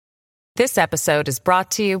This episode is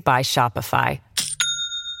brought to you by Shopify.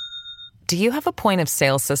 Do you have a point of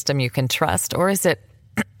sale system you can trust, or is it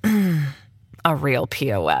a real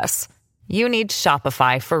POS? You need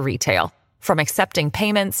Shopify for retail. From accepting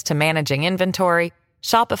payments to managing inventory,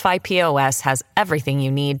 Shopify POS has everything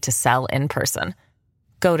you need to sell in person.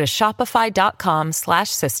 Go to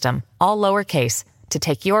shopify.com/system, all lowercase, to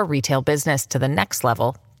take your retail business to the next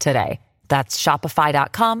level today. That's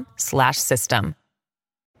shopify.com/system.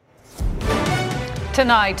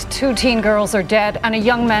 Tonight, 2 teen girls are dead and a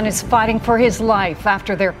young man is fighting for his life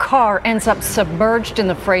after their car ends up submerged in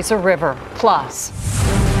the Fraser River. Plus,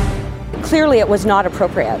 clearly it was not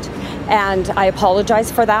appropriate, and I apologize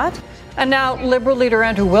for that. And now Liberal leader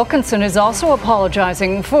Andrew Wilkinson is also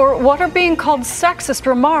apologizing for what are being called sexist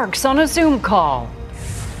remarks on a Zoom call.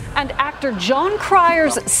 And actor John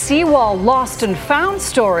Cryer's Seawall Lost and Found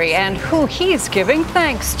story and who he's giving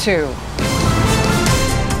thanks to.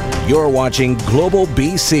 You're watching Global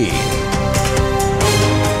BC.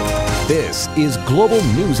 This is Global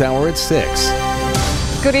News Hour at 6.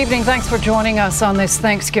 Good evening. Thanks for joining us on this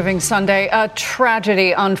Thanksgiving Sunday. A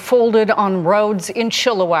tragedy unfolded on roads in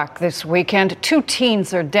Chilliwack this weekend. 2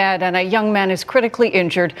 teens are dead and a young man is critically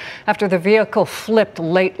injured after the vehicle flipped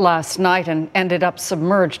late last night and ended up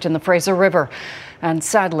submerged in the Fraser River. And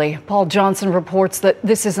sadly, Paul Johnson reports that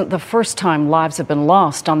this isn't the first time lives have been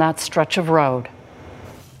lost on that stretch of road.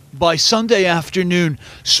 By Sunday afternoon,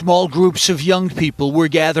 small groups of young people were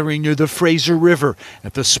gathering near the Fraser River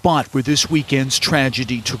at the spot where this weekend's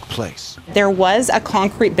tragedy took place. There was a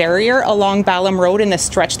concrete barrier along Balham Road in the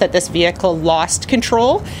stretch that this vehicle lost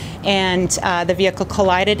control, and the vehicle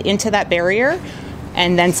collided into that barrier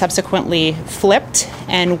and then subsequently flipped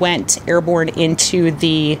and went airborne into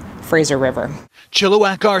the Fraser River.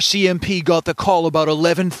 Chilliwack RCMP got the call about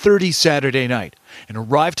 11:30 Saturday night and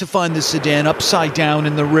arrived to find the sedan upside down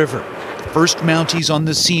in the river. First Mounties on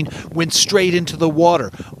the scene went straight into the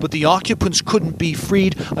water, but the occupants couldn't be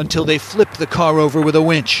freed until they flipped the car over with a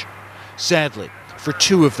winch. Sadly, for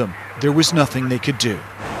 2 of them, there was nothing they could do.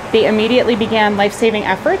 They immediately began life-saving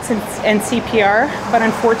efforts and CPR, but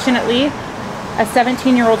unfortunately, a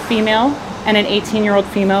 17-year-old female and an 18-year-old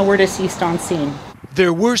female were deceased on scene.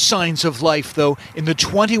 There were signs of life, though, in the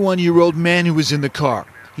 21-year-old man who was in the car.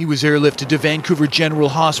 He was airlifted to Vancouver General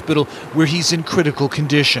Hospital, where he's in critical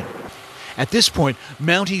condition. At this point,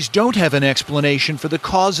 Mounties don't have an explanation for the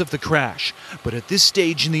cause of the crash, but at this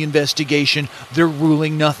stage in the investigation, they're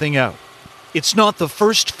ruling nothing out. It's not the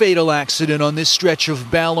first fatal accident on this stretch of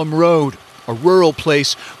Balham Road, a rural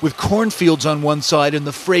place with cornfields on one side and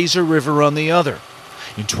the Fraser River on the other.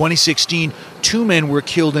 In 2016, 2 men were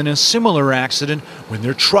killed in a similar accident when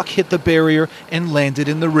their truck hit the barrier and landed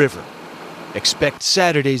in the river. Expect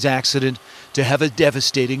Saturday's accident to have a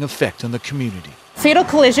devastating effect on the community. Fatal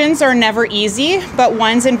collisions are never easy, but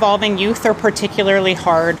ones involving youth are particularly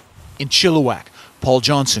hard. In Chilliwack, Paul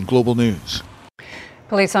Johnson, Global News.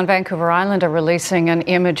 Police on Vancouver Island are releasing an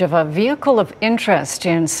image of a vehicle of interest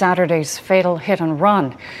in Saturday's fatal hit and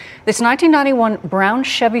run. This 1991 brown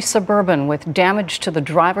Chevy Suburban with damage to the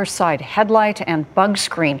driver's side headlight and bug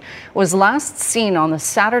screen was last seen on the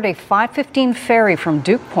Saturday 5:15 ferry from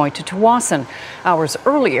Duke Point to Tsawwassen. Hours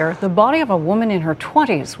earlier, the body of a woman in her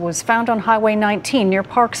 20s was found on Highway 19 near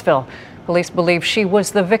Parksville. Police believe she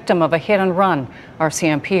was the victim of a hit and run.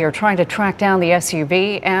 RCMP are trying to track down the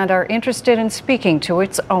SUV and are interested in speaking to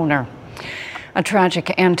its owner. A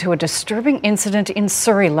tragic end to a disturbing incident in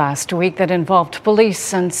Surrey last week that involved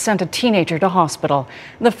police and sent a teenager to hospital.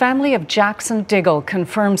 The family of Jackson Diggle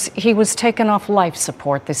confirms he was taken off life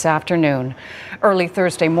support this afternoon. Early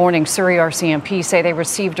Thursday morning, Surrey RCMP say they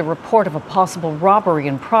received a report of a possible robbery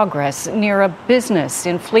in progress near a business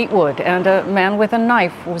in Fleetwood, and a man with a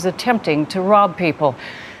knife was attempting to rob people.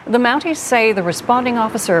 The Mounties say the responding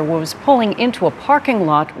officer was pulling into a parking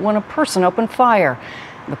lot when a person opened fire.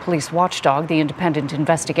 The police watchdog, the Independent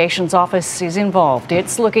Investigations Office, is involved.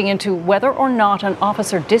 It's looking into whether or not an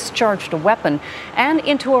officer discharged a weapon and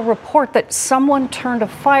into a report that someone turned a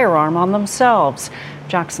firearm on themselves.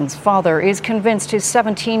 Jackson's father is convinced his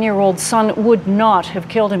 17-year-old son would not have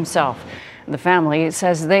killed himself. The family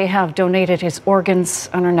says they have donated his organs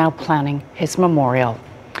and are now planning his memorial.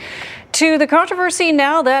 To the controversy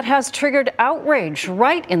now that has triggered outrage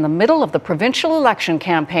right in the middle of the provincial election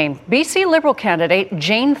campaign. BC Liberal candidate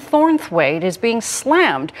Jane Thornthwaite is being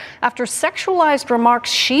slammed after sexualized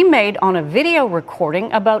remarks she made on a video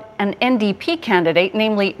recording about an NDP candidate,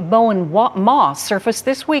 namely Bowen Moss, surfaced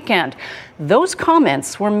this weekend. Those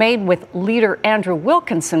comments were made with leader Andrew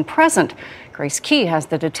Wilkinson present. Grace Key has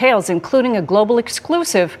the details, including a Global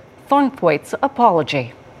exclusive, Thornthwaite's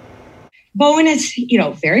apology. Bowen is,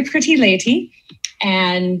 very pretty lady,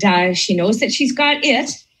 and she knows that she's got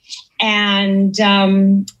it, and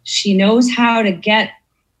she knows how to get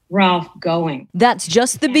Ralph going. That's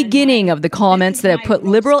just the beginning of the comments that have put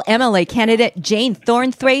Liberal MLA candidate Jane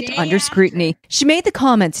Thornthwaite under scrutiny. She made the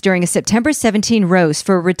comments during a September 17 roast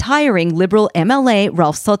for retiring Liberal MLA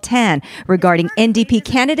Ralph Sultan regarding NDP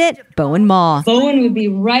candidate Bowen Ma. Bowen would be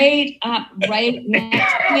right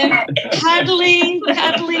next to him, cuddling,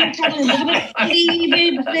 a little bit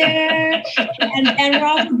cleavage there, and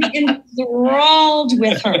Ralph would be enthralled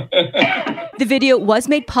with her. The video was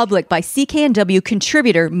made public by CKNW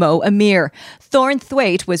contributor Mo Amir.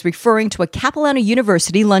 Thornthwaite was referring to a Capilano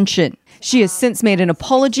University luncheon. She has since made an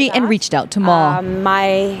apology and reached out to Ma.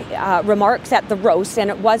 My remarks at the roast, and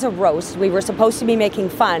it was a roast, we were supposed to be making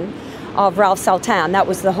fun of Ralph Sultan. That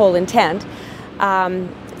was the whole intent.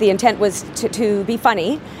 The intent was to be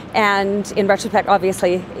funny, and in retrospect,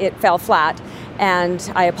 obviously, it fell flat,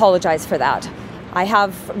 and I apologize for that. I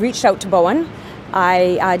have reached out to Bowen.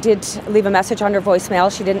 I did leave a message on her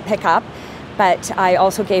voicemail. She didn't pick up, but I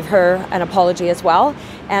also gave her an apology as well.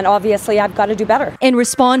 And obviously, I've got to do better. In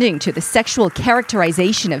responding to the sexual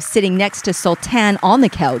characterization of sitting next to Sultan on the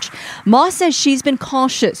couch, Ma says she's been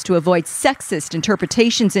cautious to avoid sexist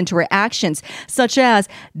interpretations into her actions, such as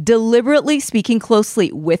deliberately speaking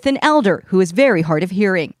closely with an elder who is very hard of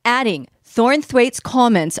hearing, adding, Thornthwaite's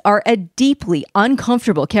comments are a deeply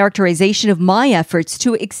uncomfortable characterization of my efforts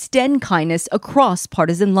to extend kindness across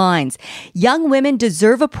partisan lines. Young women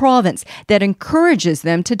deserve a province that encourages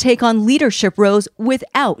them to take on leadership roles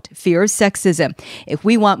without fear of sexism. If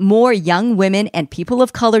we want more young women and people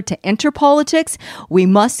of color to enter politics, we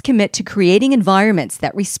must commit to creating environments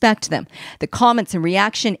that respect them. The comments and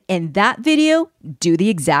reaction in that video do the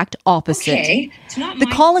exact opposite. Okay. The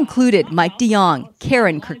call included Mike DeYoung,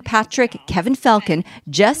 Karen Kirkpatrick, Kevin Falcon,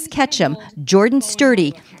 Jess Ketchum, Jordan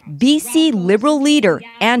Sturdy, BC Liberal leader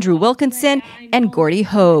Andrew Wilkinson, and Gordie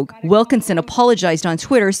Hogue. Wilkinson apologized on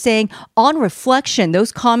Twitter, saying, on reflection,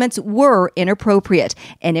 those comments were inappropriate,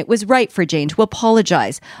 and it was right for Jane to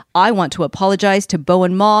apologize. I want to apologize to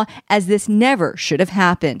Bowen Ma, as this never should have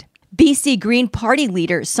happened. BC Green Party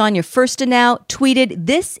leader Sonia Furstenau tweeted,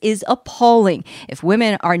 "This is appalling. If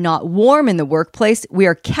women are not warm in the workplace, we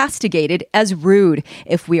are castigated as rude.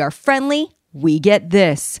 If we are friendly, we get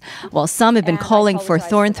this." While some have been calling for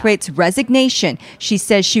Thornthwaite's resignation, she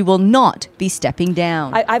says she will not be stepping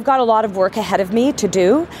down. I've got a lot of work ahead of me to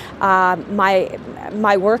do.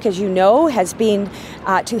 My work, as you know, has been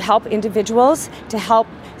to help individuals, to help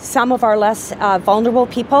some of our less vulnerable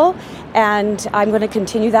people, and I'm going to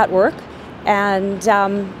continue that work, and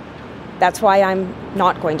that's why I'm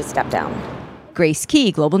not going to step down. Grace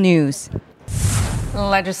Key, Global News.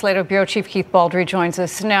 Legislative Bureau Chief Keith Baldry joins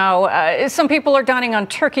us now. Some people are dining on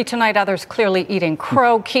turkey tonight, others clearly eating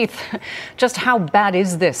crow. Keith, just how bad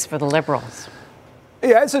is this for the Liberals?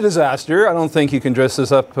 Yeah, it's a disaster. I don't think you can dress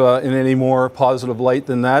this up in any more positive light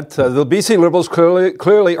than that. The BC Liberals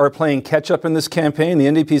clearly are playing catch-up in this campaign. The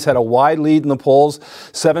NDP's had a wide lead in the polls,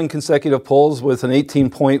 7 consecutive polls with an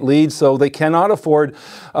 18-point lead, so they cannot afford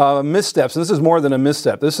missteps. And this is more than a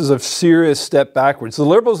misstep. This is a serious step backwards. The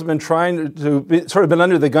Liberals have been trying to been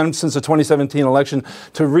under the gun since the 2017 election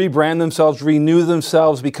to rebrand themselves, renew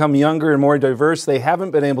themselves, become younger and more diverse. They haven't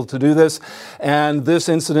been able to do this, and this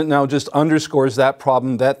incident now just underscores that problem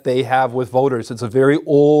that they have with voters. It's a very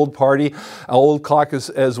old party, old caucus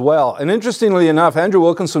as well. And interestingly enough, Andrew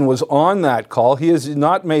Wilkinson was on that call. He has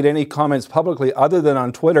not made any comments publicly other than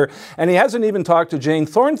on Twitter, and he hasn't even talked to Jane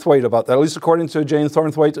Thornthwaite about that, at least according to Jane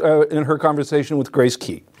Thornthwaite in her conversation with Grace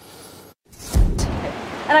Key.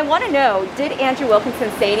 And I want to know, did Andrew Wilkinson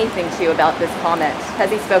say anything to you about this comment? Has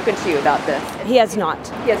he spoken to you about this? He has not.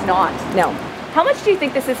 He has not? No. How much do you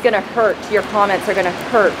think this is going to hurt, your comments are going to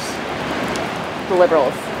hurt the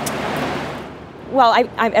Liberals? Well,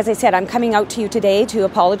 as I said, I'm coming out to you today to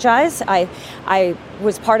apologize. I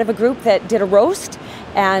was part of a group that did a roast,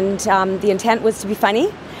 and the intent was to be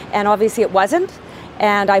funny, and obviously it wasn't,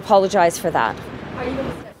 and I apologize for that.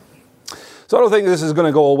 So I don't think this is going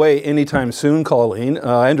to go away anytime soon, Colleen.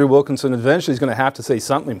 Andrew Wilkinson eventually is going to have to say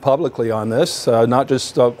something publicly on this, not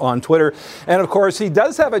just on Twitter. And of course, he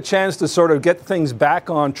does have a chance to sort of get things back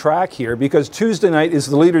on track here, because Tuesday night is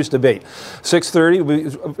the leaders' debate. 6:30,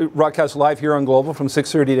 we broadcast live here on Global from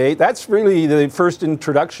 6:30 to 8. That's really the first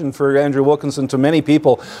introduction for Andrew Wilkinson to many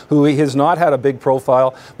people who he has not had a big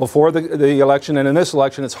profile before the election. And in this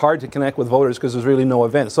election, it's hard to connect with voters because there's really no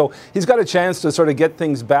event. So he's got a chance to sort of get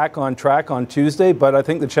things back on track on on Tuesday, but I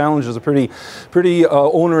think the challenge is a pretty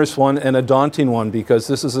onerous one and a daunting one, because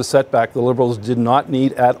this is a setback the Liberals did not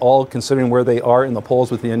need at all, considering where they are in the polls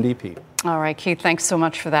with the NDP. All right, Keith, thanks so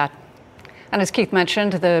much for that. And as Keith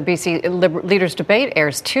mentioned, the BC Leaders Debate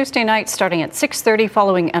airs Tuesday night starting at 6:30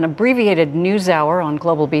 following an abbreviated news hour on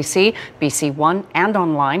Global BC, BC One and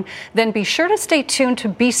online. Then be sure to stay tuned to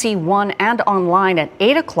BC One and online at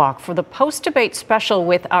 8 o'clock for the post-debate special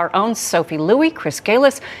with our own Sophie Louis, Chris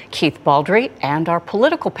Galis, Keith Baldry, and our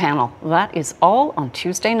political panel. That is all on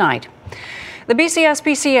Tuesday night. The BC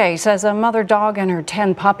SPCA says a mother dog and her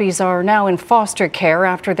 10 puppies are now in foster care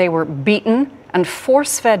after they were beaten and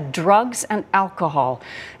force-fed drugs and alcohol.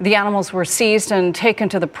 The animals were seized and taken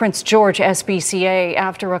to the Prince George SPCA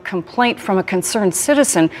after a complaint from a concerned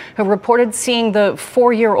citizen who reported seeing the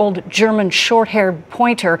 4-year-old German short-haired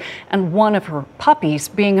pointer and one of her puppies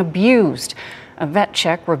being abused. A vet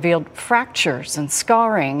check revealed fractures and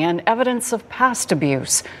scarring and evidence of past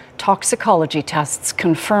abuse. Toxicology tests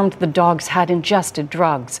confirmed the dogs had ingested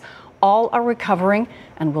drugs. All are recovering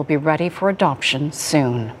and will be ready for adoption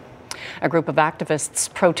soon. A group of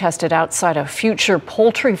activists protested outside a future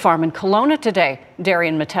poultry farm in Kelowna today.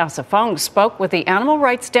 Darian Matassa-Fung spoke with the animal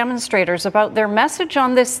rights demonstrators about their message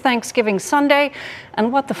on this Thanksgiving Sunday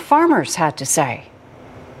and what the farmers had to say.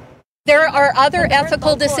 There are other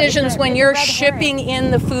ethical decisions when you're shipping in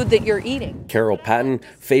the food that you're eating. Carol Patton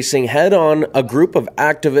facing head-on a group of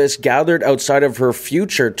activists gathered outside of her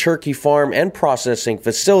future turkey farm and processing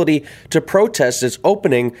facility to protest its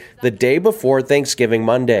opening the day before Thanksgiving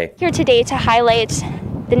Monday. Here today to highlight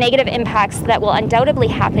the negative impacts that will undoubtedly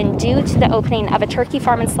happen due to the opening of a turkey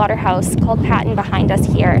farm and slaughterhouse called Patton behind us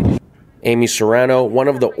here. Amy Serrano, one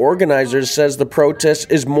of the organizers, says the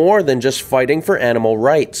protest is more than just fighting for animal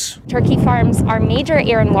rights. Turkey farms are major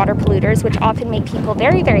air and water polluters, which often make people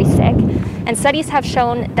very, very sick. And studies have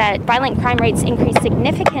shown that violent crime rates increase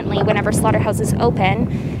significantly whenever slaughterhouses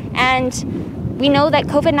open. And we know that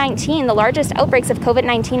COVID-19, the largest outbreaks of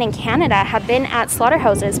COVID-19 in Canada, have been at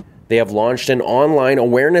slaughterhouses. They have launched an online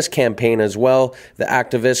awareness campaign as well. The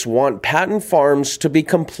activists want Patton Farms to be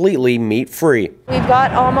completely meat-free. We've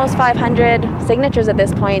got almost 500 signatures at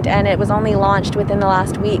this point, and it was only launched within the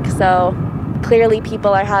last week. So clearly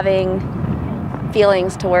people are having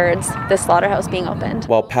feelings towards this slaughterhouse being opened.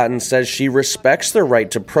 While Patton says she respects the right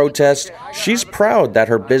to protest, she's proud that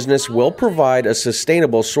her business will provide a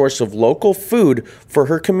sustainable source of local food for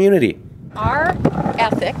her community. Our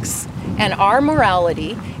ethics and our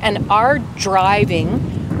morality and our driving,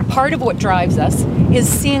 part of what drives us, is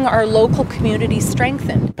seeing our local community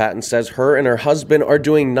strengthened. Patton says her and her husband are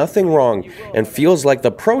doing nothing wrong and feels like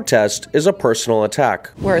the protest is a personal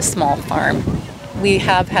attack. We're a small farm. We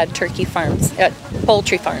have had turkey farms,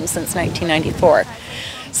 poultry farms since 1994.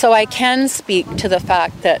 So I can speak to the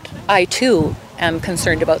fact that I too am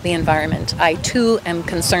concerned about the environment. I too am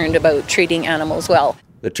concerned about treating animals well.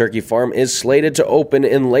 The turkey farm is slated to open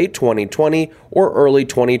in late 2020 or early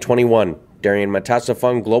 2021. Darian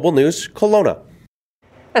Matassa-Fung, Global News, Kelowna.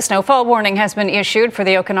 A snowfall warning has been issued for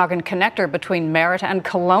the Okanagan connector between Merritt and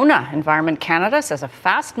Kelowna. Environment Canada says a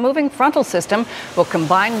fast-moving frontal system will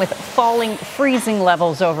combine with falling freezing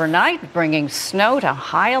levels overnight, bringing snow to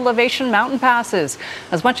high-elevation mountain passes.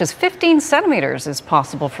 As much as 15 centimeters is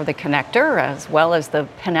possible for the connector, as well as the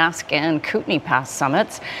Penasque and Kootenay Pass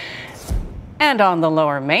summits. And on the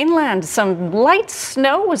Lower Mainland, some light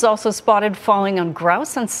snow was also spotted falling on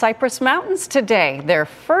Grouse and Cypress Mountains today, their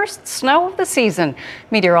first snow of the season.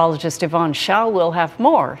 Meteorologist Yvonne Shaw will have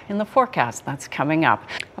more in the forecast that's coming up.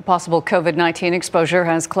 A possible COVID-19 exposure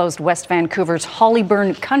has closed West Vancouver's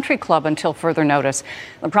Hollyburn Country Club until further notice.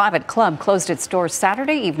 The private club closed its doors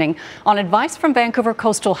Saturday evening on advice from Vancouver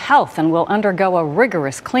Coastal Health and will undergo a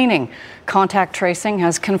rigorous cleaning. Contact tracing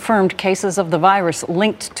has confirmed cases of the virus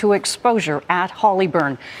linked to exposure at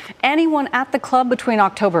Hollyburn. Anyone at the club between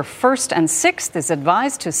October 1st and 6th is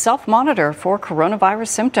advised to self-monitor for coronavirus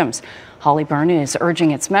symptoms. Hollyburn is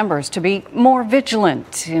urging its members to be more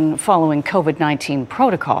vigilant in following COVID-19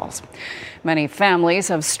 protocols. Many families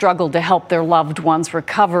have struggled to help their loved ones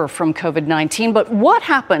recover from COVID-19, but what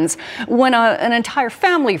happens when an entire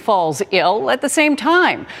family falls ill at the same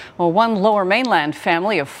time? Well, one Lower Mainland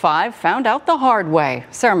family of 5 found out the hard way.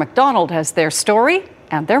 Sarah McDonald has their story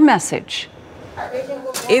and their message.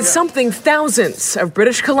 It's something thousands of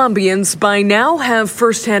British Columbians by now have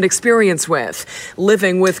first-hand experience with,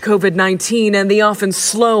 living with COVID-19 and the often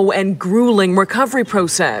slow and grueling recovery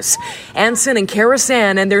process. Anson and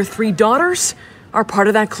Karasan and their 3 daughters are part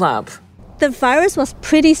of that club. The virus was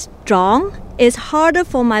pretty strong. It's harder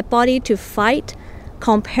for my body to fight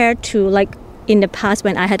compared to like in the past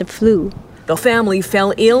when I had the flu. The family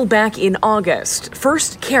fell ill back in August.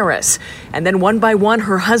 First Karis, and then one by one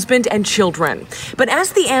her husband and children. But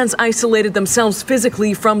as the Anns isolated themselves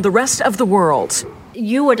physically from the rest of the world,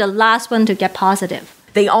 you were the last one to get positive.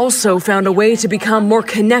 They also found a way to become more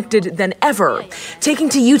connected than ever, taking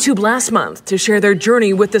to YouTube last month to share their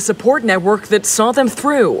journey with the support network that saw them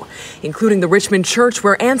through, including the Richmond Church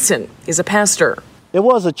where Anson is a pastor. It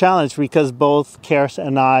was a challenge because both Karis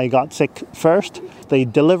and I got sick first. They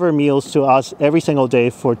deliver meals to us every single day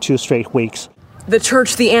for 2 straight weeks. The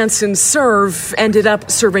church the Ansons serve ended up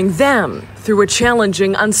serving them through a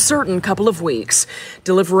challenging, uncertain couple of weeks,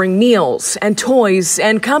 delivering meals and toys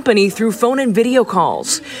and company through phone and video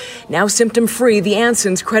calls. Now symptom-free, the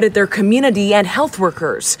Ansons credit their community and health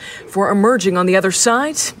workers for emerging on the other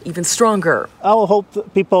side even stronger. I would hope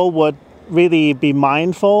that people would really be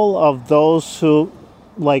mindful of those who,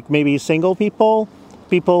 like maybe single people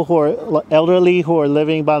who are elderly, who are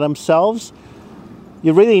living by themselves.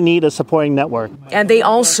 You really need a supporting network. And they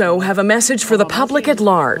also have a message for the public at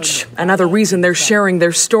large. Another reason they're sharing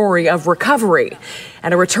their story of recovery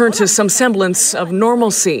and a return to some semblance of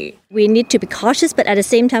normalcy. We need to be cautious, but at the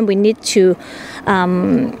same time, we need to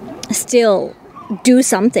still do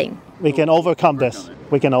something. We can overcome this.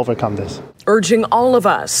 We can overcome this. Urging all of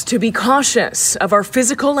us to be cautious of our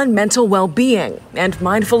physical and mental well-being and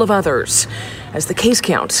mindful of others as the case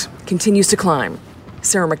count continues to climb.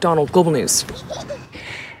 Sarah McDonald, Global News.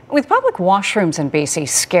 With public washrooms in BC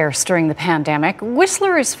scarce during the pandemic,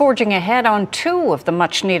 Whistler is forging ahead on 2 of the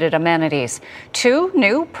much-needed amenities. 2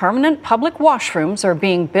 new permanent public washrooms are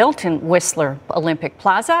being built in Whistler Olympic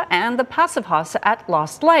Plaza and the Passive House at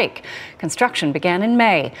Lost Lake. Construction began in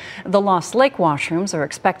May. The Lost Lake washrooms are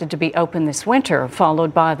expected to be open this winter,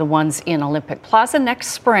 followed by the ones in Olympic Plaza next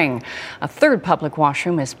spring. A 3rd public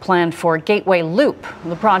washroom is planned for Gateway Loop.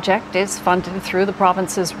 The project is funded through the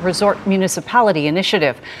province's Resort Municipality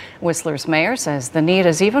Initiative. Whistler's mayor says the need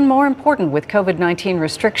is even more important with COVID-19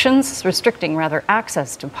 restricting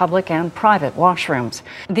access to public and private washrooms.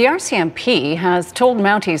 The RCMP has told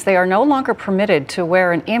Mounties they are no longer permitted to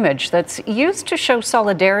wear an image that's used to show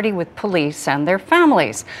solidarity with police and their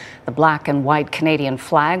families. The black and white Canadian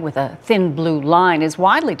flag with a thin blue line is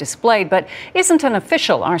widely displayed, but isn't an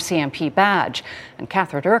official RCMP badge. And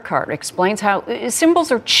Catherine Urquhart explains how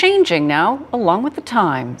symbols are changing now along with the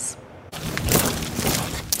times.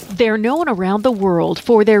 They're known around the world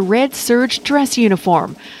for their red serge dress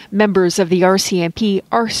uniform. Members of the RCMP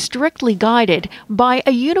are strictly guided by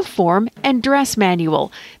a uniform and dress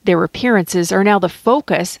manual. Their appearances are now the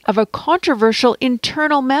focus of a controversial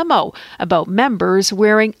internal memo about members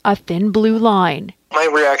wearing a thin blue line. My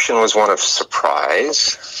reaction was one of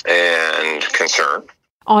surprise and concern.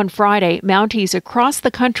 On Friday, Mounties across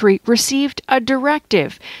the country received a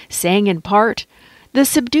directive saying in part, the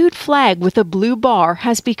subdued flag with a blue bar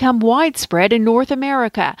has become widespread in North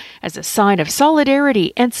America as a sign of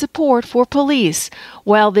solidarity and support for police.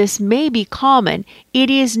 While this may be common, it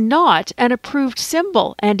is not an approved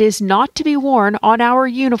symbol and is not to be worn on our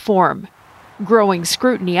uniform. Growing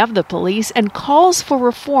scrutiny of the police and calls for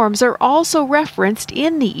reforms are also referenced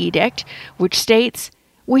in the edict, which states,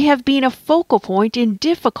 we have been a focal point in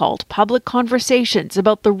difficult public conversations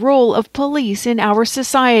about the role of police in our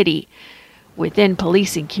society. Within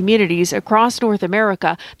policing communities across North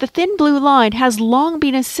America, the thin blue line has long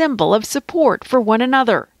been a symbol of support for one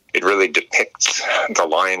another. It really depicts the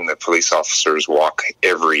line that police officers walk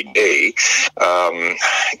every day,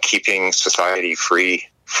 keeping society free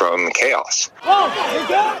from chaos.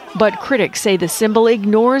 But critics say the symbol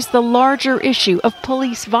ignores the larger issue of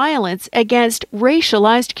police violence against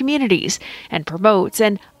racialized communities and promotes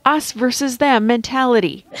an us versus them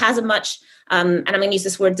mentality. It has a much and I'm going to use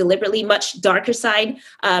this word deliberately, much darker side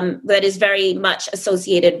that is very much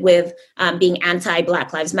associated with being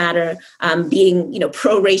anti-Black Lives Matter, being,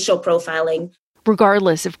 pro-racial profiling.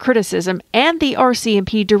 Regardless of criticism and the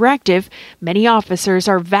RCMP directive, many officers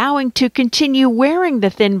are vowing to continue wearing the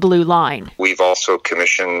thin blue line. We've also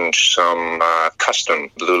commissioned some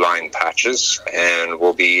custom blue line patches, and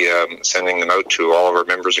we'll be sending them out to all of our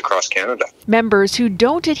members across Canada. Members who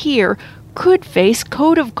don't adhere could face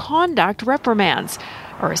code of conduct reprimands.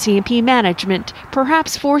 RCMP management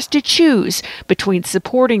perhaps forced to choose between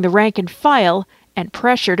supporting the rank and file and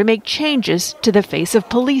pressure to make changes to the face of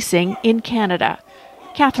policing in Canada.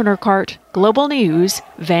 Catherine Urquhart, Global News,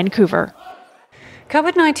 Vancouver.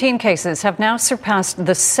 COVID-19 cases have now surpassed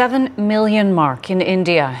the 7 million mark in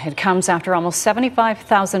India. It comes after almost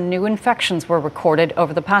 75,000 new infections were recorded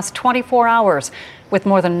over the past 24 hours, with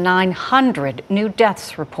more than 900 new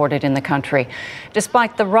deaths reported in the country.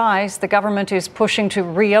 Despite the rise, the government is pushing to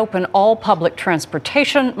reopen all public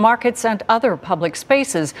transportation, markets, and other public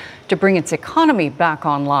spaces to bring its economy back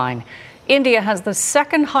online. India has the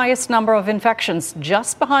second highest number of infections,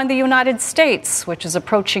 just behind the United States, which is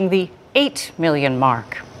approaching the 8 million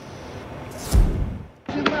mark.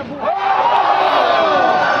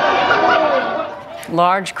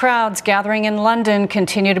 Large crowds gathering in London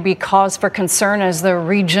continue to be cause for concern as the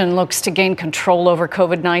region looks to gain control over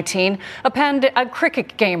COVID-19. A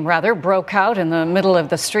cricket game broke out in the middle of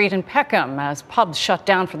the street in Peckham as pubs shut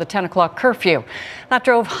down for the 10 o'clock curfew. That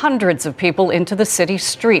drove hundreds of people into the city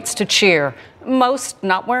streets to cheer, most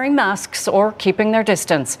not wearing masks or keeping their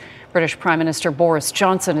distance. British Prime Minister Boris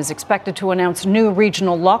Johnson is expected to announce new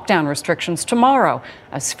regional lockdown restrictions tomorrow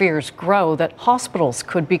as fears grow that hospitals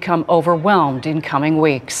could become overwhelmed in coming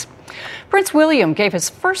weeks. Prince William gave his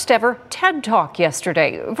first ever TED Talk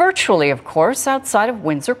yesterday, virtually, of course, outside of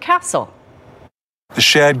Windsor Castle. The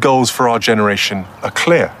shared goals for our generation are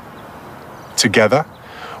clear. Together,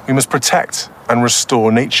 we must protect and restore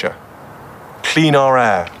nature, clean our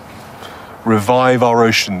air, revive our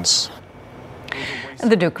oceans.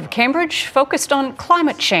 The Duke of Cambridge focused on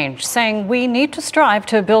climate change, saying we need to strive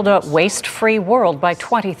to build a waste-free world by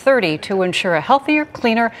 2030 to ensure a healthier,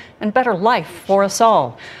 cleaner, and better life for us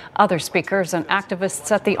all. Other speakers and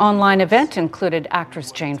activists at the online event included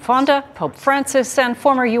actress Jane Fonda, Pope Francis, and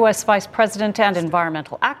former U.S. Vice President and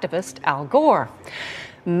environmental activist Al Gore.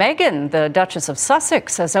 Meghan, the Duchess of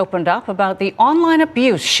Sussex, has opened up about the online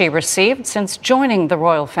abuse she received since joining the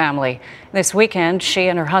royal family. This weekend, she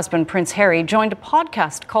and her husband, Prince Harry, joined a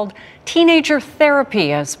podcast called Teenager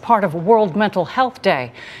Therapy as part of World Mental Health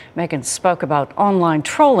Day. Meghan spoke about online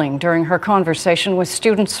trolling during her conversation with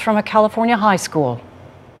students from a California high school.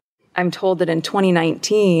 I'm told that in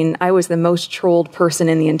 2019, I was the most trolled person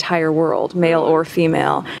in the entire world, male or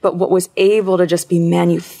female. But what was able to just be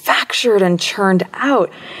manufactured and churned out,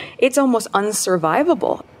 it's almost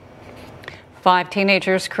unsurvivable. 5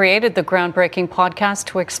 teenagers created the groundbreaking podcast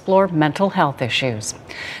to explore mental health issues.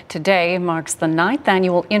 Today marks the 9th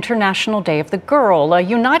annual International Day of the Girl, a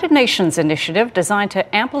United Nations initiative designed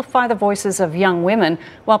to amplify the voices of young women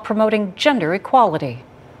while promoting gender equality.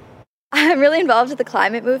 I'm really involved with the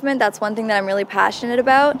climate movement. That's one thing that I'm really passionate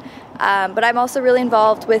about. But I'm also really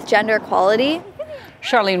involved with gender equality.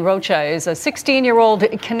 Charlene Rocha is a 16-year-old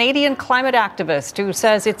Canadian climate activist who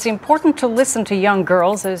says it's important to listen to young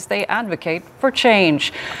girls as they advocate for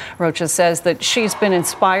change. Rocha says that she's been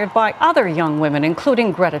inspired by other young women,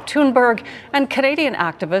 including Greta Thunberg and Canadian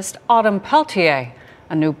activist Autumn Peltier.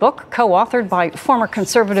 A new book, co-authored by former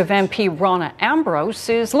Conservative MP Rona Ambrose,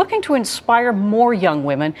 is looking to inspire more young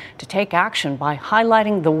women to take action by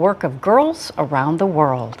highlighting the work of girls around the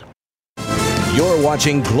world. You're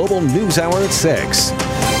watching Global News Hour at 6.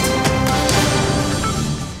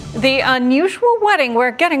 The unusual wedding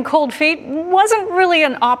where getting cold feet wasn't really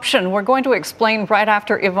an option. We're going to explain right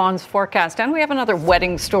after Yvonne's forecast. And we have another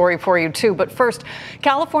wedding story for you, too. But first,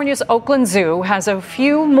 California's Oakland Zoo has a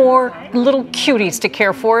few more little cuties to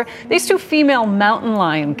care for. These 2 female mountain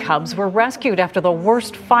lion cubs were rescued after the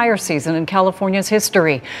worst fire season in California's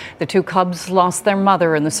history. The 2 cubs lost their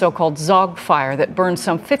mother in the so-called Zog fire that burned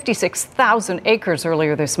some 56,000 acres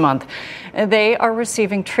earlier this month. They are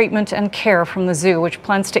receiving treatment and care from the zoo, which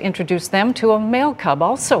plans to introduce them to a male cub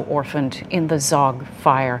also orphaned in the Zog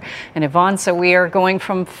fire. And Yvonne, so we are going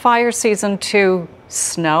from fire season to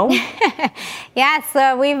snow? Yes,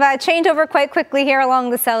 we've changed over quite quickly here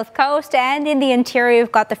along the south coast and in the interior.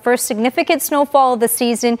 We've got the first significant snowfall of the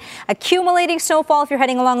season, accumulating snowfall if you're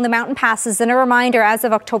heading along the mountain passes. And a reminder, as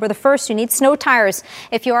of October the 1st, you need snow tires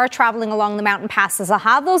if you are traveling along the mountain passes. I'll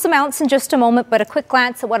have those amounts in just a moment, but a quick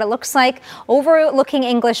glance at what it looks like overlooking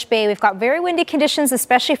English Bay. We've got very windy conditions,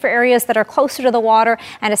 especially for areas that are closer to the water,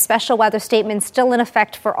 and a special weather statement still in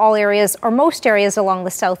effect for all areas or most areas along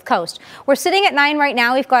the south coast. We're sitting at 9 right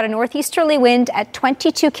now. We've got a northeasterly wind at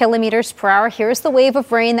 22 kilometers per hour. Here's the wave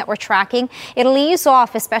of rain that we're tracking. It'll ease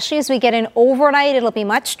off, especially as we get in overnight. It'll be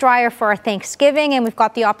much drier for our Thanksgiving, and we've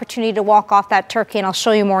got the opportunity to walk off that turkey, and I'll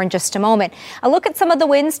show you more in just a moment. A look at some of the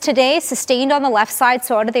winds today, sustained on the left side,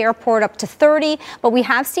 so out of the airport up to 30, but we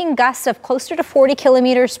have seen gusts of closer to 40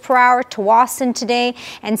 kilometers per hour to Wasson today,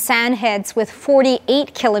 and Sandheads with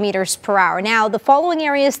 48 kilometers per hour. Now, the following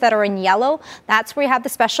areas that are in yellow, that's where you have the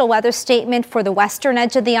special weather statement for the west western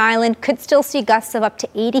edge of the island. Could still see gusts of up to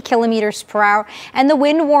 80 kilometers per hour. And the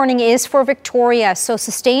wind warning is for Victoria. So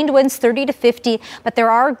sustained winds 30 to 50, but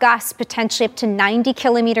there are gusts potentially up to 90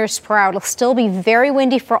 kilometers per hour. It'll still be very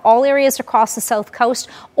windy for all areas across the south coast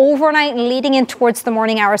overnight and leading in towards the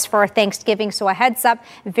morning hours for our Thanksgiving. So a heads up,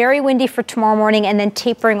 very windy for tomorrow morning and then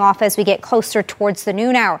tapering off as we get closer towards the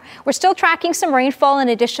noon hour. We're still tracking some rainfall, an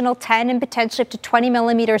additional 10 and potentially up to 20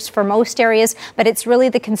 millimeters for most areas, but it's really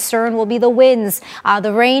the concern will be the winds.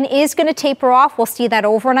 The rain is going to taper off. We'll see that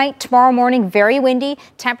overnight. Tomorrow morning, very windy.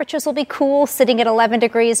 Temperatures will be cool, sitting at 11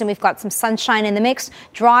 degrees, and we've got some sunshine in the mix.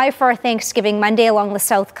 Dry for our Thanksgiving Monday along the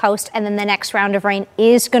south coast, and then the next round of rain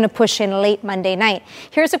is going to push in late Monday night.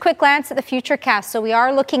 Here's a quick glance at the futurecast. So we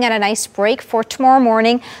are looking at a nice break for tomorrow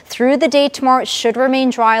morning. Through the day tomorrow, it should remain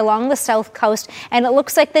dry along the south coast, and it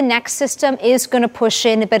looks like the next system is going to push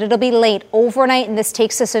in, but it'll be late overnight, and this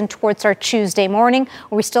takes us in towards our Tuesday morning,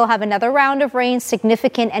 where we still have another round of rain,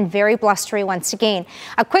 significant and very blustery once again.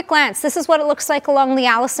 A quick glance. This is what it looks like along the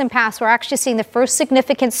Allison Pass. We're actually seeing the first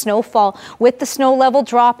significant snowfall. With the snow level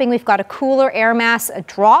dropping, we've got a cooler air mass, a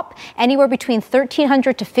drop anywhere between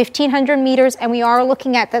 1,300 to 1,500 meters, and we are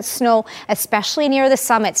looking at that snow, especially near the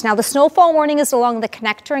summits. Now, the snowfall warning is along the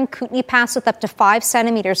Connector and Kootenay Pass with up to 5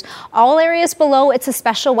 centimeters. All areas below, it's a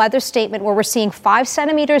special weather statement where we're seeing 5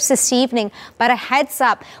 centimeters this evening, but a heads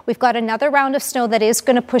up, we've got another round of snow that is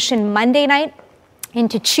going to push in Monday night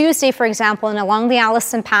into Tuesday, for example, and along the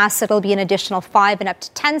Allison Pass, it'll be an additional 5 and up to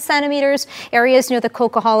 10 centimeters. Areas near the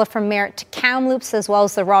Coquihalla from Merritt to Kamloops, as well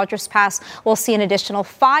as the Rogers Pass, will see an additional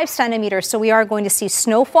 5 centimeters. So we are going to see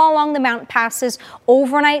snowfall along the mountain passes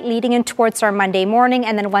overnight, leading in towards our Monday morning,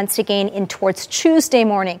 and then once again in towards Tuesday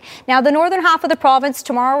morning. Now, the northern half of the province,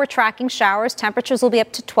 tomorrow we're tracking showers. Temperatures will be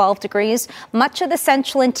up to 12 degrees. Much of the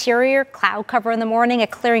central interior, cloud cover in the morning. A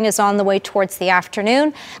clearing is on the way towards the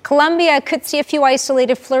afternoon. Columbia could see a few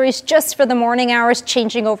isolated flurries just for the morning hours,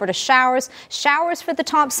 changing over to showers. Showers for the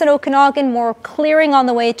Thompson, Okanagan, more clearing on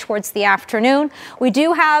the way towards the afternoon. We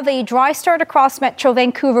do have a dry start across Metro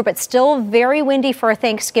Vancouver, but still very windy for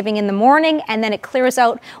Thanksgiving in the morning, and then it clears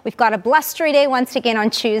out. We've got a blustery day once again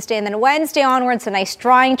on Tuesday, and then Wednesday onwards, a nice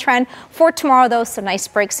drying trend. For tomorrow, though, some nice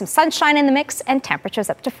breaks, some sunshine in the mix, and temperatures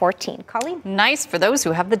up to 14. Colleen? Nice for those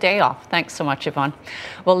who have the day off. Thanks so much, Yvonne.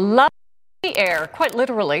 Well, love the air, quite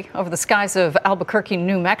literally, over the skies of Albuquerque,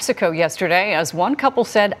 New Mexico yesterday, as one couple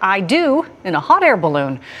said, "I do," in a hot air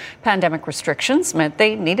balloon. Pandemic restrictions meant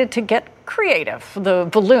they needed to get creative. The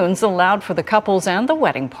balloons allowed for the couples and the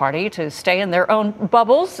wedding party to stay in their own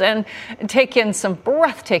bubbles and take in some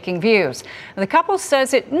breathtaking views. The couple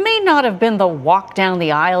says it may not have been the walk down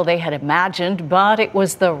the aisle they had imagined, but it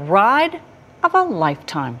was the ride of a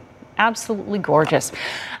lifetime. Absolutely gorgeous.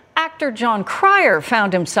 Actor John Cryer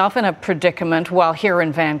found himself in a predicament while here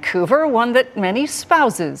in Vancouver, one that many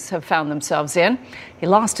spouses have found themselves in. He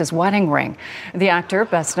lost his wedding ring. The actor,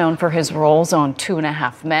 best known for his roles on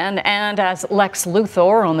 2.5 Men and as Lex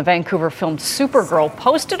Luthor on the Vancouver film Supergirl,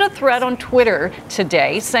 posted a thread on Twitter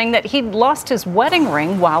today saying that he'd lost his wedding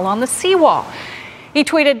ring while on the seawall. He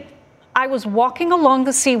tweeted, "I was walking along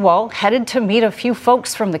the seawall, headed to meet a few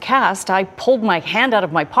folks from the cast. I pulled my hand out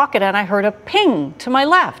of my pocket and I heard a ping to my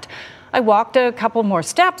left. I walked a couple more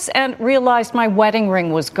steps and realized my wedding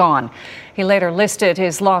ring was gone." He later listed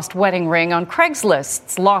his lost wedding ring on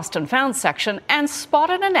Craigslist's Lost and Found section and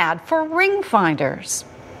spotted an ad for ring finders.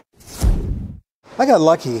 I got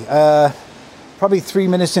lucky. Probably 3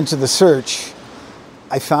 minutes into the search,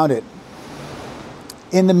 I found it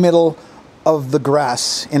in the middle of the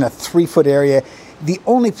grass in a 3-foot area, the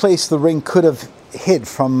only place the ring could have hid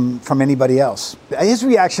from anybody else. His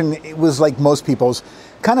reaction was like most people's,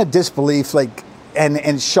 kind of disbelief,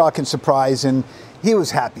 and shock and surprise, and he was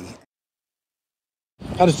happy.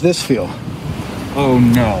 How does this feel? Oh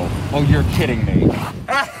no! Oh, you're kidding me!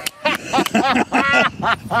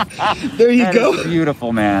 There you go. That is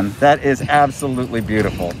beautiful, man. That is absolutely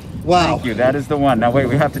beautiful. Wow. Thank you. That is the one. Now wait,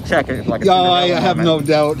 we have to check it. Like I have no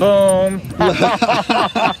doubt. Boom.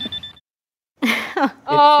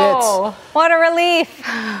 Oh, what a relief.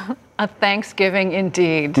 A Thanksgiving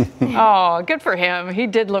indeed. Oh, good for him. He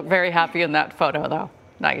did look very happy in that photo, though.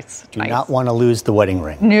 Nice. Do not want to lose the wedding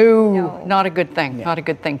ring. No, not a good thing. Yeah. Not a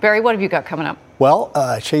good thing. Barry, what have you got coming up? Well,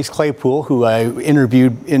 Chase Claypool, who I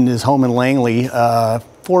interviewed in his home in Langley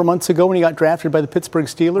 4 months ago when he got drafted by the Pittsburgh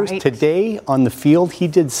Steelers. Right. Today on the field, he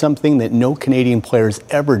did something that no Canadian player's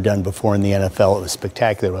ever done before in the NFL. It was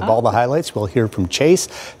spectacular. With all the highlights, we'll hear from Chase.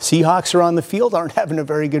 Seahawks are on the field, aren't having a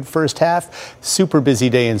very good first half. Super busy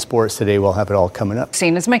day in sports today. We'll have it all coming up.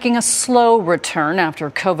 Scene is making a slow return after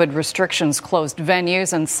COVID restrictions closed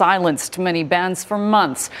venues and silenced many bands for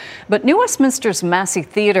months. But New Westminster's Massey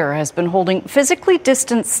Theatre has been holding physically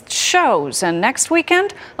distanced shows, and next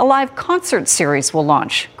weekend, a live concert series will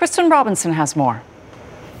launch. Kristen Robinson has more.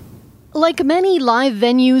 Like many live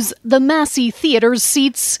venues, the Massey Theatre's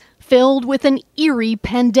seats filled with an eerie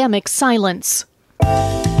pandemic silence.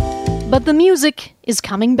 But the music is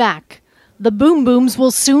coming back. The Boom Booms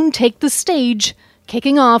will soon take the stage,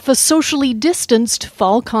 kicking off a socially distanced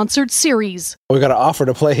fall concert series. We got an offer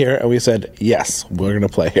to play here, and we said, yes, we're going to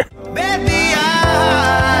play here.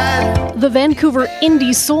 The Vancouver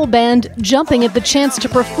indie soul band jumping at the chance to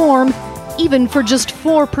perform, even for just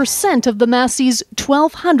 4% of the Massey's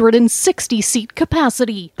 1,260-seat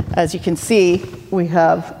capacity. As you can see, we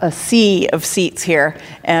have a sea of seats here,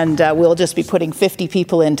 and we'll just be putting 50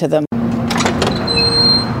 people into them.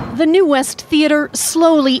 The New West Theatre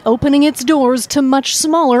slowly opening its doors to much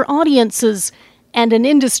smaller audiences, and an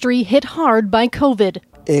industry hit hard by COVID.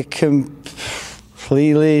 It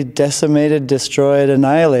completely decimated, destroyed,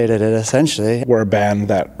 annihilated it, essentially. We're a band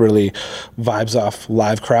that really vibes off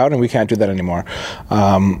live crowd, and we can't do that anymore,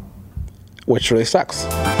 which really sucks.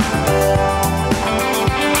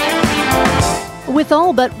 With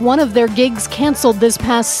all but one of their gigs canceled this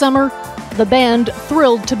past summer, the band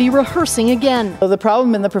thrilled to be rehearsing again. So the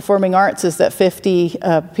problem in the performing arts is that 50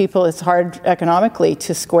 people, it's hard economically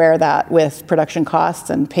to square that with production costs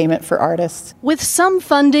and payment for artists. With some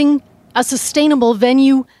funding, a sustainable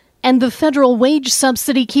venue, and the federal wage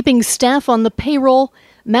subsidy keeping staff on the payroll,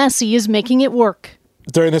 Massey is making it work.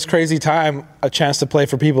 During this crazy time, a chance to play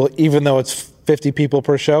for people, even though it's 50 people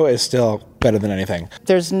per show, is still better than anything.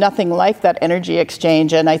 There's nothing like that energy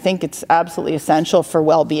exchange, and I think it's absolutely essential for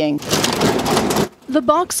well-being. The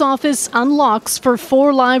box office unlocks for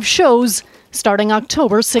 4 live shows starting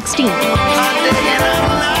October 16th.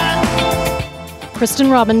 Kristen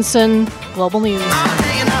Robinson, Global News.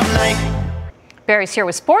 Barry's here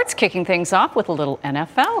with sports, kicking things off with a little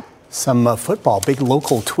NFL. Some football, big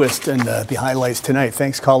local twist in the highlights tonight.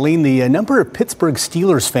 Thanks, Colleen. The number of Pittsburgh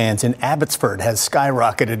Steelers fans in Abbotsford has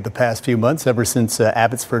skyrocketed the past few months ever since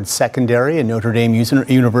Abbotsford's secondary and Notre Dame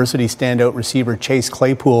University standout receiver Chase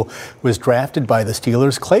Claypool was drafted by the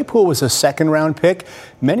Steelers. Claypool was a second-round pick.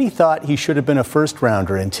 Many thought he should have been a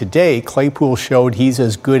first-rounder, and today Claypool showed he's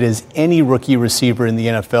as good as any rookie receiver in the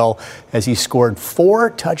NFL as he scored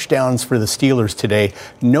 4 touchdowns for the Steelers today.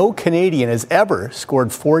 No Canadian has ever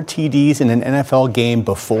scored 4 TDs in an NFL game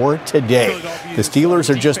before today. The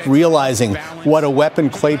Steelers are just realizing what a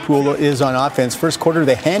weapon Claypool is on offense. First quarter,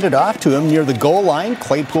 they hand it off to him near the goal line.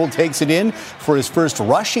 Claypool takes it in for his first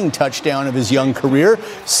rushing touchdown of his young career.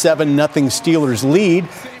 7-0 Steelers lead.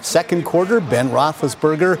 Second quarter, Ben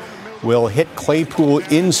Roethlisberger will hit Claypool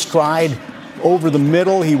in stride over the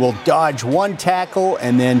middle. He will dodge one tackle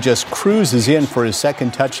and then just cruises in for his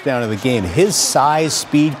second touchdown of the game. His size,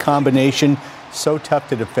 speed combination, so tough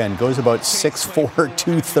to defend. Goes about 6'4",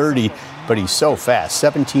 230, but he's so fast.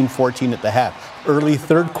 17-14 at the half. Early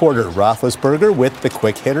third quarter, Roethlisberger with the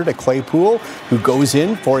quick hitter to Claypool, who goes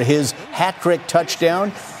in for his hat-trick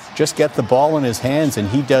touchdown. Just get the ball in his hands, and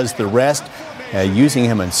he does the rest. Using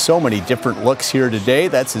him in so many different looks here today.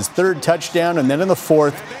 That's his third touchdown, and then in the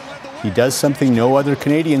fourth, he does something no other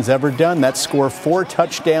Canadian's ever done. That's score 4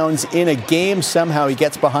 touchdowns in a game. Somehow he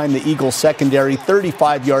gets behind the Eagles secondary,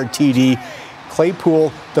 35-yard TD.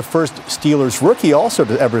 Claypool, the first Steelers rookie also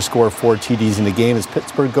to ever score 4 TDs in a game, as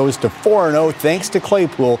Pittsburgh goes to 4-0 thanks to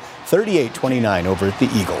Claypool, 38-29 over at the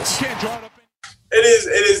Eagles.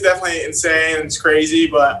 It is definitely insane. It's crazy,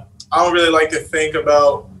 but I don't really like to think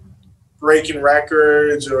about breaking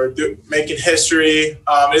records or making history.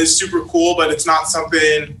 It is super cool, but it's not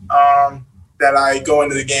something that I go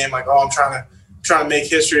into the game like, I'm trying to make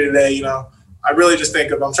history today. You know, I really just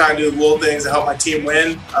think I'm trying to do little things to help my team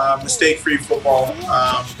win, mistake-free football.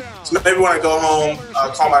 So maybe when I go home,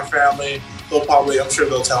 call my family, I'm sure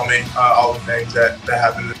they'll tell me all the things that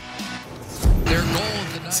happened.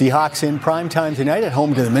 Seahawks in primetime tonight at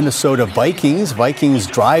home to the Minnesota Vikings. Vikings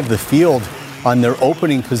drive the field on their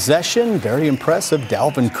opening possession. Very impressive.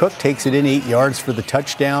 Dalvin Cook takes it in 8 yards for the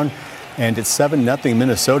touchdown. And it's 7-0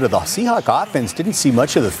 Minnesota. The Seahawk offense didn't see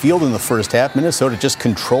much of the field in the first half. Minnesota just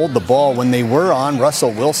controlled the ball when they were on.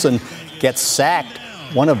 Russell Wilson gets sacked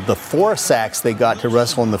one of the 4 sacks they got to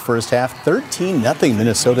wrestle in the first half. 13-0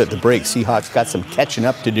 Minnesota at the break. Seahawks got some catching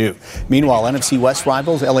up to do. Meanwhile, NFC West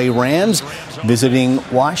rivals LA Rams visiting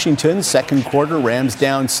Washington. Second quarter, Rams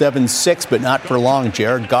down 7-6, but not for long.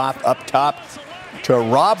 Jared Goff up top to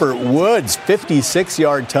Robert Woods.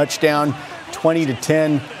 56-yard touchdown.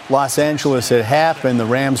 20-10 Los Angeles at half, and the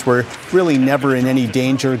Rams were really never in any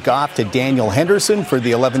danger. Goff to Daniel Henderson for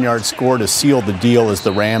the 11-yard score to seal the deal as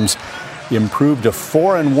the Rams improved to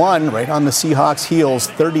 4-1 right on the Seahawks' heels.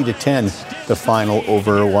 30-10 the final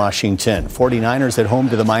over Washington. 49ers at home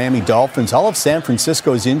to the Miami Dolphins. All of San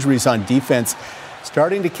Francisco's injuries on defense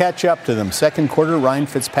starting to catch up to them. Second quarter, Ryan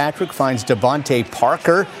Fitzpatrick finds Devontae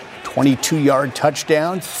Parker. 22-yard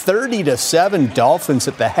touchdown. 30-7 Dolphins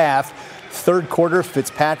at the half. Third quarter,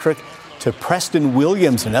 Fitzpatrick to Preston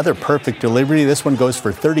Williams, another perfect delivery. This one goes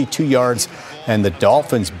for 32 yards, and the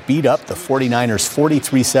Dolphins beat up the 49ers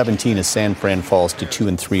 43-17 as San Fran falls to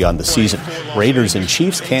 2-3 on the season. Raiders and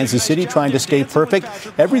Chiefs, Kansas City trying to stay perfect.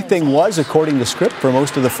 Everything was according to script for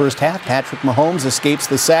most of the first half. Patrick Mahomes escapes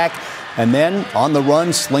the sack, and then on the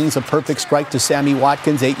run, slings a perfect strike to Sammy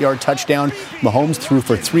Watkins, 8-yard touchdown. Mahomes threw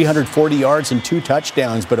for 340 yards and 2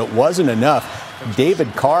 touchdowns, but it wasn't enough.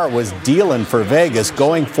 David Carr was dealing for Vegas,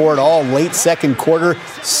 going for it all late second quarter.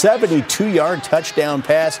 72-yard touchdown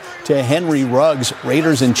pass to Henry Ruggs.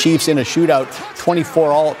 Raiders and Chiefs in a shootout,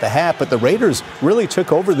 24-all at the half, but the Raiders really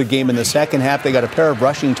took over the game in the second half. They got a pair of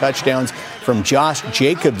rushing touchdowns from Josh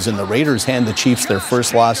Jacobs, and the Raiders hand the Chiefs their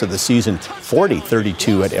first loss of the season,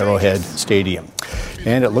 40-32 at Arrowhead Stadium.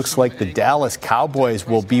 And it looks like the Dallas Cowboys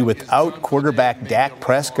will be without quarterback Dak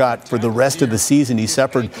Prescott for the rest of the season. He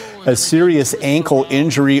suffered a serious ankle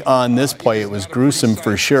injury on this play. It was gruesome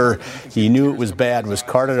for sure. He knew it was bad, was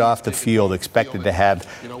carted off the field, expected to have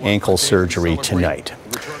ankle surgery tonight.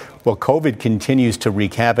 Well, COVID continues to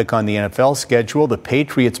wreak havoc on the NFL schedule. The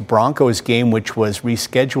Patriots-Broncos game, which was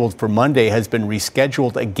rescheduled for Monday, has been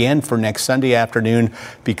rescheduled again for next Sunday afternoon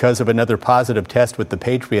because of another positive test with the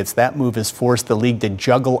Patriots. That move has forced the league to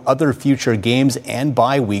juggle other future games and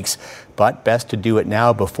bye weeks, but best to do it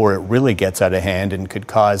now before it really gets out of hand and could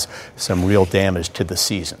cause some real damage to the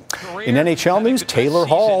season. In NHL news, Taylor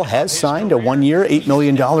Hall has signed a 1-year, $8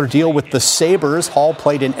 million deal with the Sabres. Hall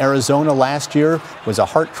played in Arizona last year, was a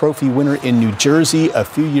Hart Trophy winner in New Jersey a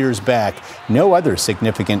few years back. No other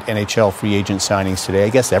significant NHL free agent signings today. I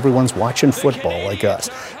guess everyone's watching football like us.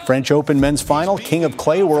 French Open men's final, King of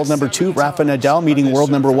Clay, world number 2, Rafa Nadal meeting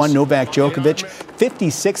world number 1, Novak Djokovic.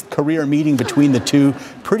 56th career meeting between the two.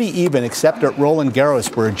 Pretty even, except at Roland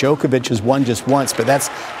Garros, where Djokovic has won just once. But that's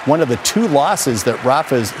one of the 2 losses that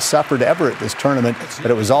Rafa's suffered ever at this tournament.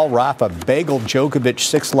 But it was all Rafa. Bageled Djokovic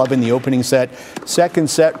 6-love in the opening set. Second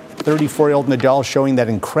set, 34-year-old Nadal showing that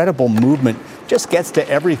incredible movement. Just gets to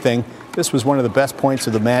everything. This was one of the best points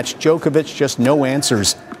of the match. Djokovic just no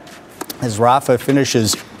answers as Rafa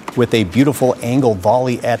finishes with a beautiful angle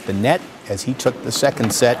volley at the net as he took the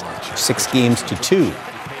second set 6-2.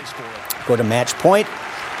 Go to match point,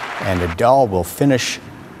 and Nadal will finish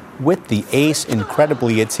with the ace.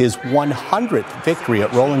 Incredibly, it's his 100th victory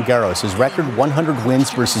at Roland Garros. His record, 100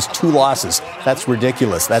 wins versus 2 losses. That's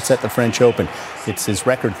ridiculous. That's at the French Open. It's his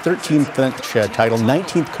record 13th French title,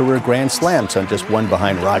 19th career Grand Slam, so just one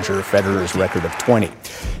behind Roger Federer's record of 20.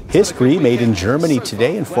 History made in Germany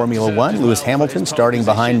today in Formula One. Lewis Hamilton starting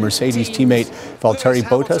behind Mercedes teammate Valtteri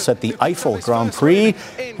Bottas at the Eiffel Grand Prix.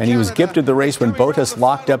 And he was gifted the race when Bottas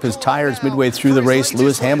locked up his tires midway through the race.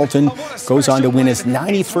 Lewis Hamilton goes on to win his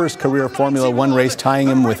 91st career Formula One race, tying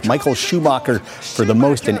him with Michael Schumacher for the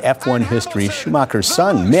most in F1 history. Schumacher's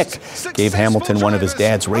son, Mick, gave Hamilton one of his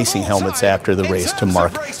dad's racing helmets after the race to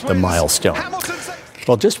mark the milestone.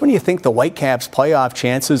 Well, just when you think the Whitecaps' playoff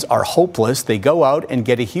chances are hopeless, they go out and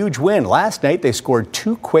get a huge win. Last night, they scored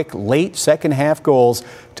 2 quick late second-half goals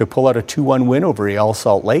to pull out a 2-1 win over Real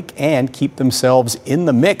Salt Lake and keep themselves in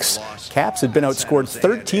the mix. Caps had been outscored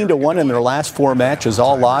 13-1 in their last 4 matches,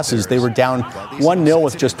 all losses. They were down 1-0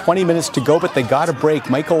 with just 20 minutes to go, but they got a break.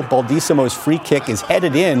 Michael Baldissimo's free kick is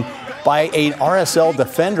headed in by an RSL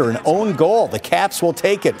defender, an own goal. The Caps will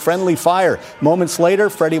take it. Friendly fire. Moments later,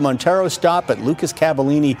 Freddie Montero stopped, but Lucas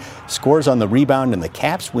Cavallini scores on the rebound, and the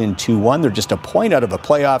Caps win 2-1. They're just a point out of a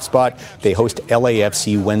playoff spot. They host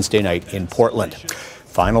LAFC Wednesday night in Portland.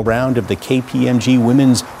 Final round of the KPMG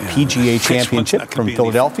Women's PGA Championship from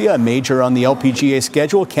Philadelphia, a major on the LPGA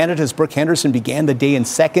schedule. Canada's Brooke Henderson began the day in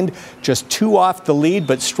second, just 2 off the lead,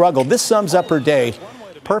 but struggled. This sums up her day.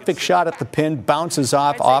 Perfect shot at the pin, bounces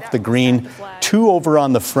off the green, 2 over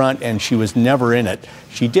on the front, and she was never in it.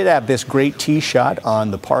 She did have this great tee shot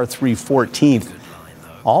on the par 3 14th,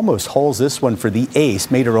 almost holes this one for the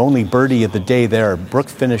ace. Made her only birdie of the day there. Brooke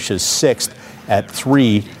finishes 6th at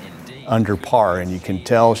 3 under par, and you can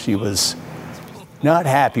tell she was not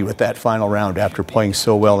happy with that final round after playing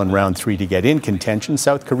so well in round 3 to get in contention.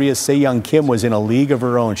 South Korea's Se-Young Kim was in a league of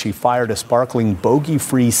her own. She fired a sparkling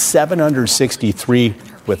bogey-free 7 under 63.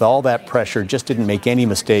 With all that pressure, just didn't make any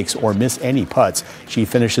mistakes or miss any putts. She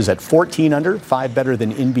finishes at 14 under, 5 better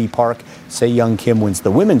than Inbee Park. Se-Young Kim wins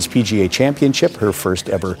the Women's PGA Championship, her first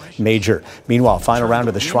ever major. Meanwhile, final round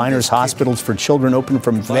of the Shriners Hospitals for Children Open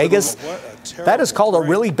from Vegas. That is called a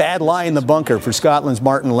really bad lie in the bunker for Scotland's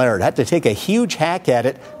Martin Laird. Had to take a huge hack at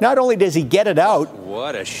it. Not only does he get it out,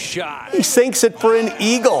 What a shot. he sinks it for an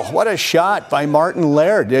eagle. What a shot by Martin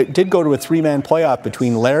Laird. It did go to a 3-man playoff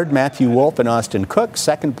between Laird, Matthew Wolff, and Austin Cook.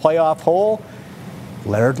 Second playoff hole.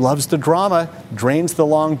 Laird loves the drama, drains the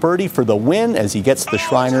long birdie for the win as he gets the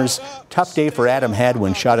Shriners. Tough day for Adam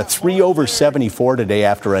Hadwin. Shot a 3 over 74 today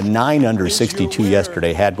after a 9 under 62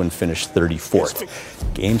 yesterday. Hadwin finished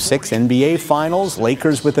 34th. Game 6 NBA Finals.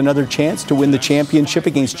 Lakers with another chance to win the championship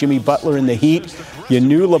against Jimmy Butler in the Heat. You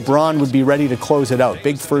knew LeBron would be ready to close it out.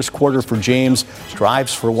 Big first quarter for James.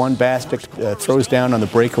 Drives for one basket, throws down on the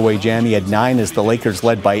breakaway jam. He had 9 as the Lakers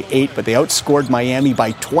led by 8, but they outscored Miami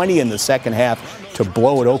by 20 in the second half to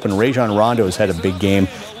blow it open. Rajon Rondo's had a big game.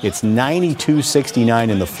 It's 92-69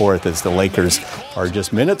 in the fourth as the Lakers are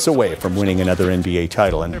just minutes away from winning another NBA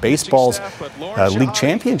title. And baseball's league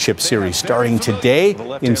championship series starting today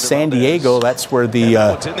in San Diego. That's where the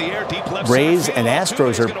Rays and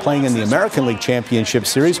Astros are playing in the American League Championship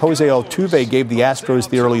Series. Jose Altuve gave the Astros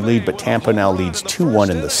the early lead, but Tampa now leads 2-1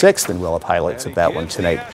 in the sixth, and we'll have highlights of that one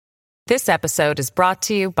tonight. This episode is brought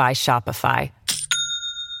to you by Shopify.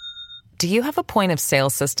 Do you have a point of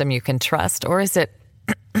sale system you can trust, or is it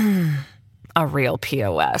a real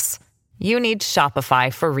POS? You need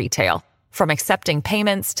Shopify for retail. From accepting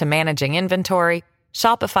payments to managing inventory,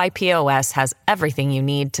 Shopify POS has everything you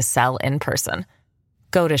need to sell in person.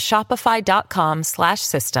 Go to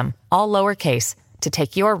shopify.com/system, all lowercase, to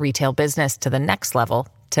take your retail business to the next level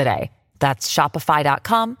today. That's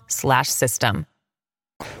shopify.com/system.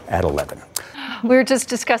 At 11. We were just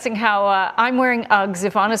discussing how I'm wearing Uggs,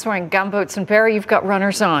 Ivana's wearing gumboots, and Barry, you've got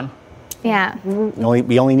runners on. Yeah.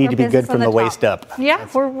 We only need to be good from the waist up. Yeah,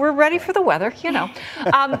 we're ready for the weather, you know.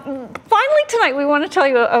 Finally tonight, we want to tell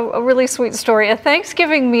you a really sweet story. A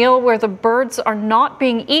Thanksgiving meal where the birds are not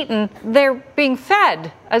being eaten, they're being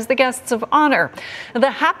fed as the guests of honor.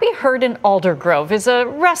 The Happy Herd in Aldergrove is a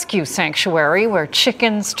rescue sanctuary where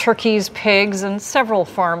chickens, turkeys, pigs, and several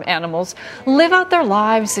farm animals live out their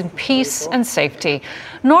lives in peace and safety.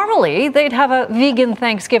 Normally, they'd have a vegan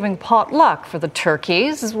Thanksgiving potluck for the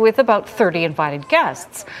turkeys with about 30 invited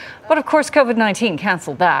guests. But of course, COVID-19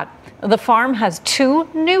 canceled that. The farm has 2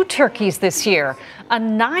 new turkeys this year. A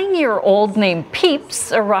 9-year-old named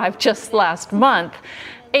Peeps arrived just last month.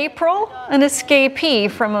 April, an escapee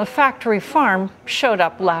from a factory farm, showed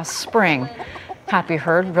up last spring. Happy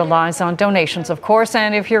Herd relies on donations, of course,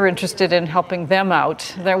 and if you're interested in helping them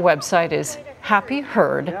out, their website is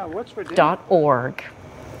happyherd.org.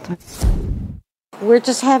 We're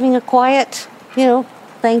just having a quiet,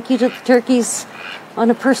 thank you to the turkeys on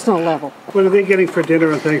a personal level. What are they getting for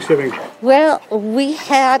dinner on Thanksgiving? Well, we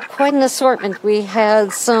had quite an assortment. We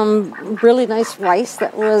had some really nice rice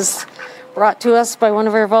that was brought to us by one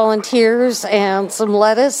of our volunteers, and some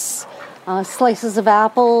lettuce, slices of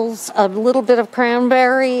apples, a little bit of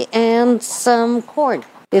cranberry, and some corn.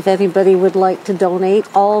 If anybody would like to donate,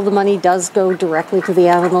 all the money does go directly to the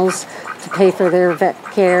animals to pay for their vet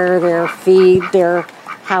care, their feed, their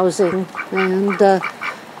housing, and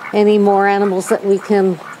any more animals that we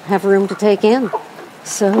can have room to take in.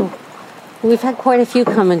 So we've had quite a few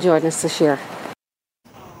come and join us this year.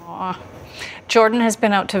 Jordan has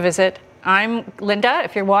been out to visit. I'm Linda,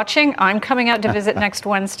 if you're watching, I'm coming out to visit next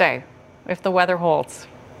Wednesday, if the weather holds.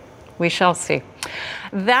 We shall see.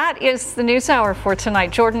 That is the News Hour for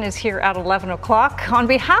tonight. Jordan is here at 11 o'clock. On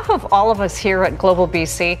behalf of all of us here at Global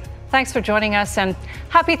BC, thanks for joining us and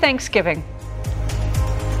happy Thanksgiving.